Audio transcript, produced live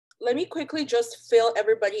let me quickly just fill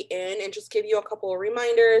everybody in and just give you a couple of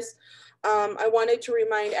reminders. I wanted to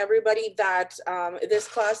remind everybody that this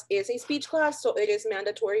class is a speech class, so it is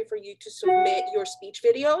mandatory for you to submit your speech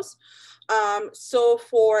videos. So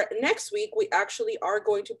for next week, we actually are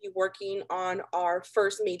going to be working on our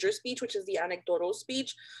first major speech, which is the anecdotal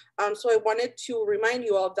speech. So I wanted to remind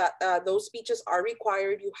you all that those speeches are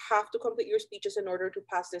required. You have to complete your speeches in order to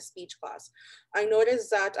pass this speech class. I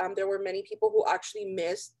noticed that there were many people who actually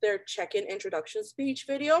missed their check-in introduction speech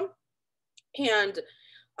video. And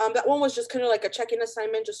that one was just kind of like a check-in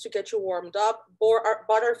assignment just to get you warmed up,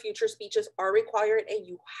 but our future speeches are required and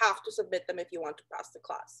you have to submit them if you want to pass the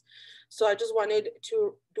class. So I just wanted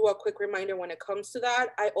to do a quick reminder when it comes to that.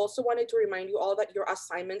 I also wanted to remind you all that your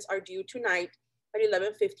assignments are due tonight at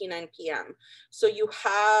 11:59 p.m. So you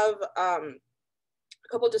have a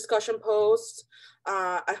couple discussion posts.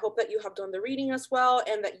 I hope that you have done the reading as well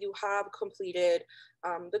and that you have completed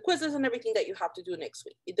the quizzes and everything that you have to do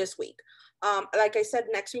this week. Like I said,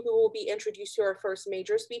 next week we will be introduced to our first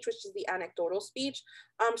major speech, which is the anecdotal speech.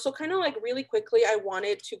 So kind of like really quickly, I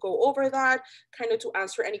wanted to go over that, kind of to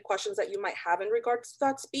answer any questions that you might have in regards to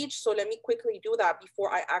that speech. So let me quickly do that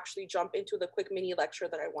before I actually jump into the quick mini lecture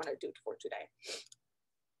that I want to do for today.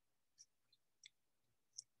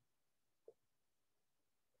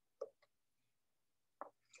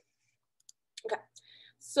 Okay,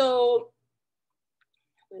 so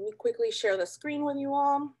let me quickly share the screen with you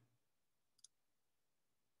all.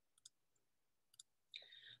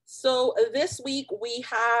 So this week we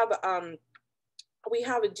have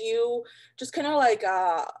due just kind of like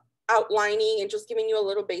outlining and just giving you a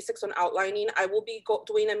little basics on outlining. I will be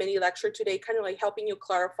doing a mini lecture today, kind of like helping you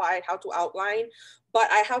clarify how to outline,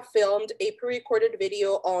 but I have filmed a pre-recorded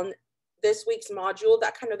video on this week's module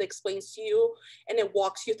that kind of explains to you and it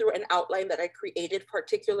walks you through an outline that I created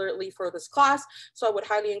particularly for this class. So I would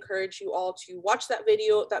highly encourage you all to watch that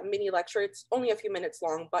video, that mini lecture. It's only a few minutes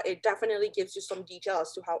long, but it definitely gives you some detail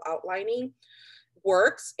as to how outlining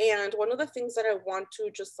works. And one of the things that I want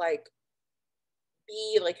to just like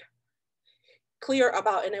be like clear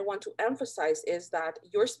about and I want to emphasize is that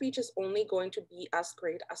your speech is only going to be as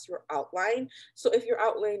great as your outline. So if your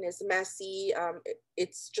outline is messy,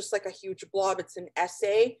 it's just like a huge blob, it's an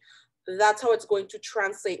essay, that's how it's going to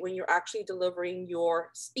translate when you're actually delivering your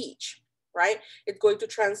speech, right? It's going to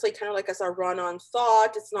translate kind of like as a run-on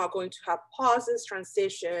thought. It's not going to have pauses,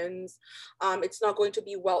 transitions. It's not going to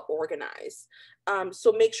be well organized.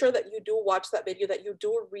 So make sure that you do watch that video, that you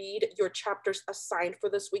do read your chapters assigned for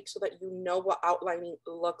this week so that you know what outlining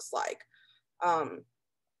looks like.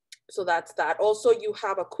 So that's that. Also, you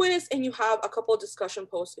have a quiz and you have a couple of discussion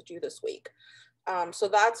posts due this week. So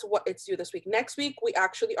that's what it's due this week. Next week, we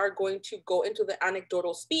actually are going to go into the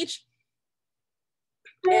anecdotal speech.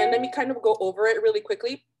 And let me kind of go over it really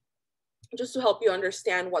quickly, just to help you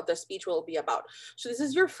understand what the speech will be about. So this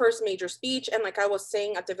is your first major speech. And like I was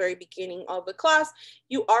saying at the very beginning of the class,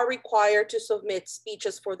 you are required to submit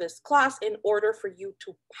speeches for this class in order for you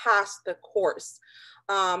to pass the course.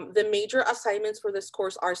 The major assignments for this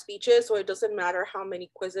course are speeches, so it doesn't matter how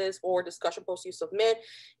many quizzes or discussion posts you submit.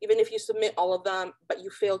 Even if you submit all of them, but you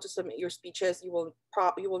fail to submit your speeches, you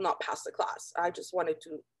will not pass the class. I just wanted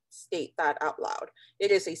to state that out loud.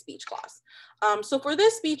 It is a speech class. So for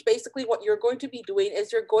this speech, basically what you're going to be doing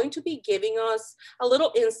is you're going to be giving us a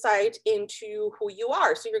little insight into who you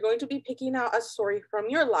are. So you're going to be picking out a story from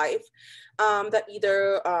your life that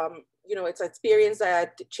either you know, it's an experience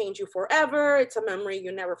that changed you forever, it's a memory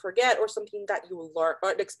you never forget, or something that you learn, or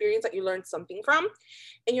an experience that you learned something from,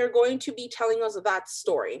 and you're going to be telling us that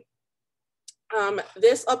story.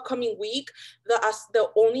 This upcoming week, the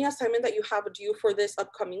only assignment that you have due for this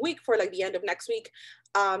upcoming week, for like the end of next week,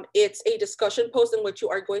 it's a discussion post in which you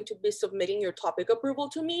are going to be submitting your topic approval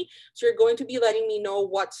to me. So you're going to be letting me know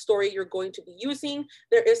what story you're going to be using.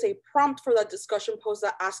 There is a prompt for that discussion post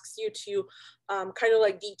that asks you to kind of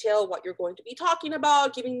like detail what you're going to be talking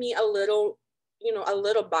about, giving me a little, you know, a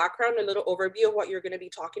little background, a little overview of what you're going to be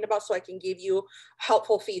talking about so I can give you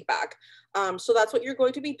helpful feedback. So that's what you're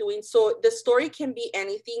going to be doing. So the story can be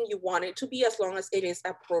anything you want it to be as long as it is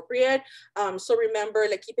appropriate. So remember,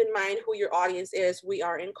 like, keep in mind who your audience is. We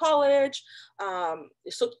are in college.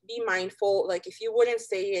 So be mindful, like if you wouldn't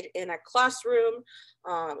say it in a classroom,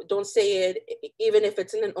 don't say it even if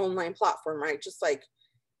it's in an online platform, right? Just like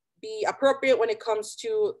be appropriate when it comes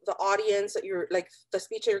to the audience that you're, like the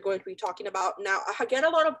speech that you're going to be talking about. Now, I get a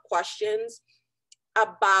lot of questions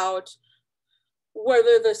about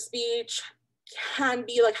whether the speech can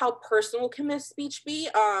be like, how personal can this speech be?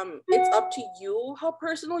 It's up to you how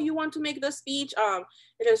personal you want to make the speech.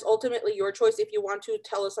 It is ultimately your choice. If you want to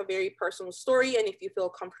tell us a very personal story and if you feel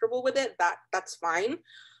comfortable with it, that's fine.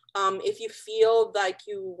 If you feel like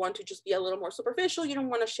you want to just be a little more superficial, you don't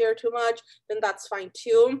want to share too much, then that's fine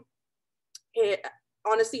too.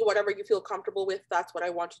 Honestly, whatever you feel comfortable with, that's what I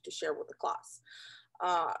want you to share with the class.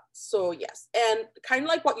 So yes, and kind of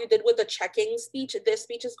like what you did with the checking speech, this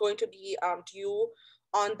speech is going to be due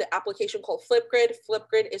on the application called Flipgrid.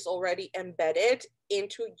 Flipgrid is already embedded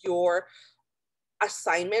into your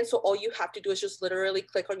assignment. So all you have to do is just literally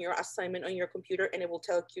click on your assignment on your computer and it will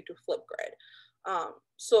take you to Flipgrid.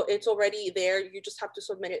 So it's already there. You just have to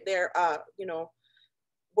submit it there, you know,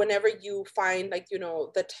 whenever you find like, you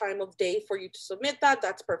know, the time of day for you to submit that,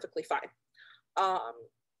 that's perfectly fine.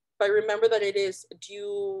 But remember that it is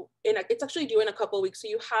due it's actually due in a couple of weeks. So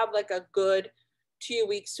you have like a good 2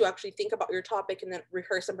 weeks to actually think about your topic and then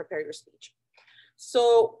rehearse and prepare your speech.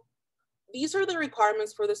 So these are the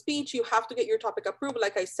requirements for the speech. You have to get your topic approved.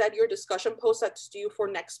 Like I said, your discussion post that's due for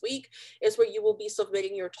next week is where you will be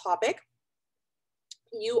submitting your topic.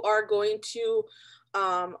 You are going to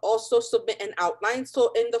also submit an outline.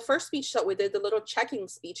 So in the first speech that we did, the little checking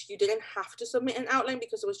speech, you didn't have to submit an outline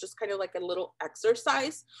because it was just kind of like a little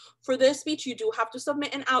exercise. For this speech, you do have to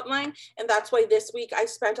submit an outline. And that's why this week I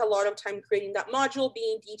spent a lot of time creating that module,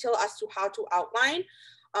 being detailed as to how to outline.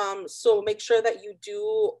 So make sure that you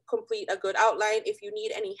do complete a good outline. If you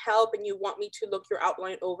need any help and you want me to look your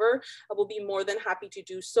outline over, I will be more than happy to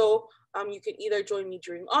do so. You can either join me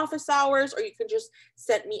during office hours, or you can just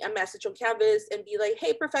send me a message on Canvas and be like,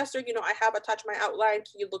 hey, professor, you know, I have attached my outline.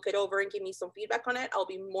 Can you look it over and give me some feedback on it? I'll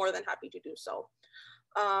be more than happy to do so.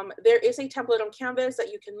 There is a template on Canvas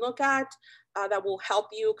that you can look at that will help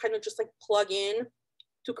you kind of just like plug in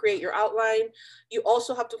to create your outline. You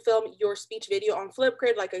also have to film your speech video on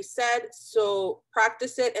Flipgrid, like I said, so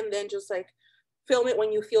practice it and then just like film it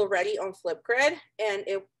when you feel ready on Flipgrid. And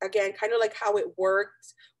it, again, kind of like how it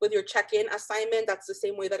worked with your check-in assignment, that's the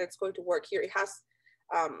same way that it's going to work here. It has,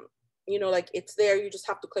 you know, like it's there, you just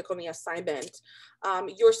have to click on the assignment.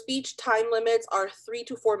 Your speech time limits are 3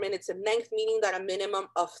 to 4 minutes in length, meaning that a minimum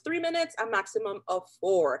of 3 minutes, a maximum of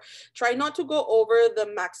 4. Try not to go over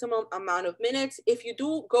the maximum amount of minutes. If you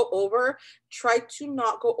do go over, try to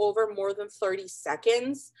not go over more than 30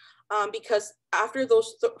 seconds because after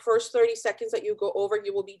those first 30 seconds that you go over,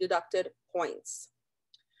 you will be deducted points.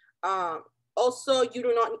 Also,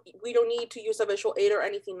 we don't need to use a visual aid or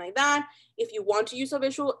anything like that. If you want to use a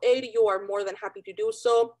visual aid, you are more than happy to do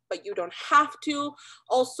so, but you don't have to.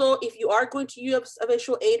 Also, if you are going to use a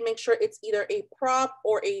visual aid, make sure it's either a prop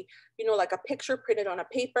or a, you know, like a picture printed on a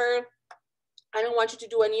paper. I don't want you to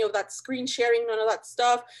do any of that screen sharing, none of that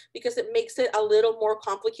stuff, because it makes it a little more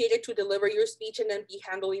complicated to deliver your speech and then be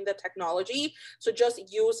handling the technology. So just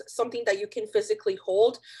use something that you can physically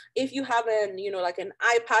hold. If you have an, you know, like an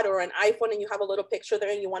iPad or an iPhone and you have a little picture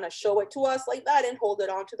there and you want to show it to us like that and hold it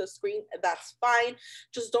onto the screen, that's fine.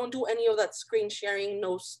 Just don't do any of that screen sharing,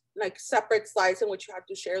 no like separate slides in which you have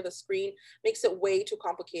to share the screen. Makes it way too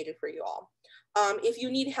complicated for you all. If you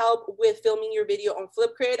need help with filming your video on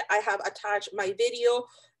Flipgrid, I have attached my video.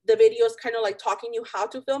 The video is kind of like talking you how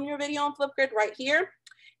to film your video on Flipgrid right here.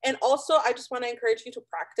 And also, I just want to encourage you to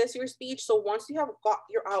practice your speech. So once you have got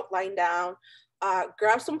your outline down,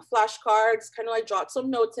 grab some flashcards, kind of like jot some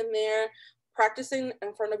notes in there, practicing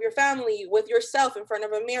in front of your family, with yourself in front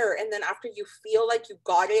of a mirror. And then after you feel like you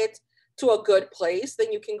got it to a good place,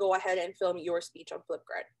 then you can go ahead and film your speech on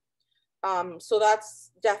Flipgrid. So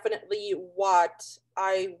that's definitely what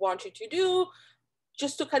I want you to do,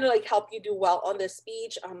 just to kind of like help you do well on this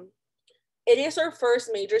speech. It is our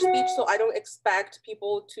first major speech, so I don't expect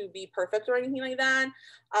people to be perfect or anything like that.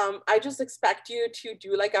 I just expect you to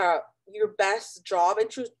do like your best job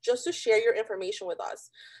and just to share your information with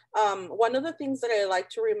us. One of the things that I like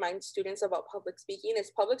to remind students about public speaking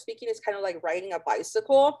is kind of like riding a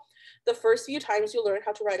bicycle. The first few times you learn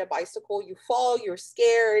how to ride a bicycle, you fall, you're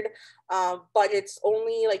scared, but it's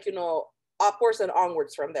only like, you know, upwards and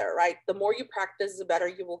onwards from there, right? The more you practice, the better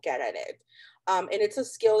you will get at it. And it's a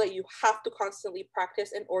skill that you have to constantly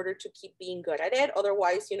practice in order to keep being good at it.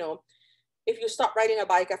 Otherwise, you know, if you stop riding a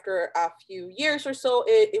bike after a few years or so,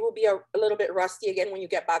 it will be a little bit rusty again when you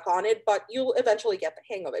get back on it, but you'll eventually get the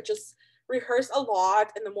hang of it. Just rehearse a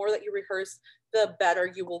lot, and the more that you rehearse, the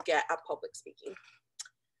better you will get at public speaking.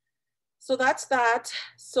 So that's that.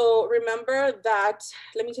 So remember that,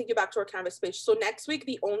 let me take you back to our Canvas page. So next week,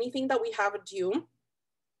 the only thing that we have due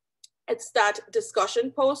It's that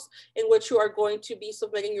discussion post in which you are going to be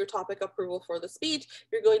submitting your topic approval for the speech.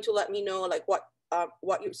 You're going to let me know like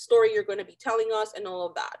what your story you're going to be telling us and all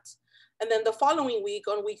of that. And then the following week,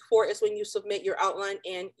 on week 4, is when you submit your outline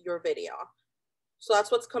and your video. So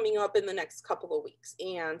that's what's coming up in the next couple of weeks.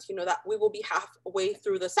 And you know that we will be halfway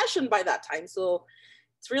through the session by that time. So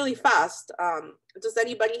it's really fast. Does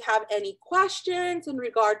anybody have any questions in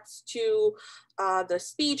regards to the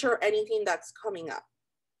speech or anything that's coming up?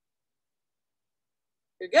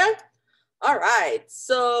 You're good? All right.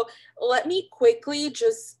 So let me quickly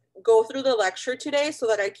just go through the lecture today so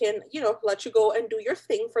that I can, you know, let you go and do your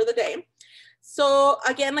thing for the day. So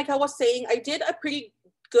again, like I was saying, I did a pretty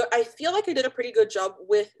good, I feel like I did a pretty good job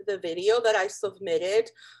with the video that I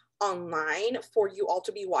submitted online for you all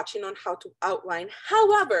to be watching on how to outline.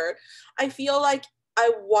 However, I feel like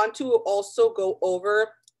I want to also go over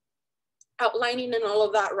outlining and all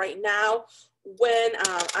of that right now when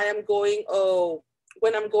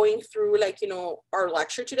I'm going through like, you know, our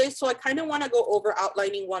lecture today. So I kind of want to go over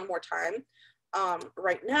outlining one more time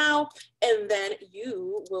right now, and then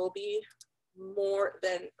you will be more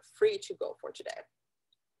than free to go for today.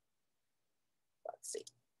 Let's see.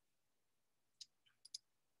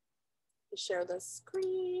 Share the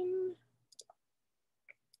screen.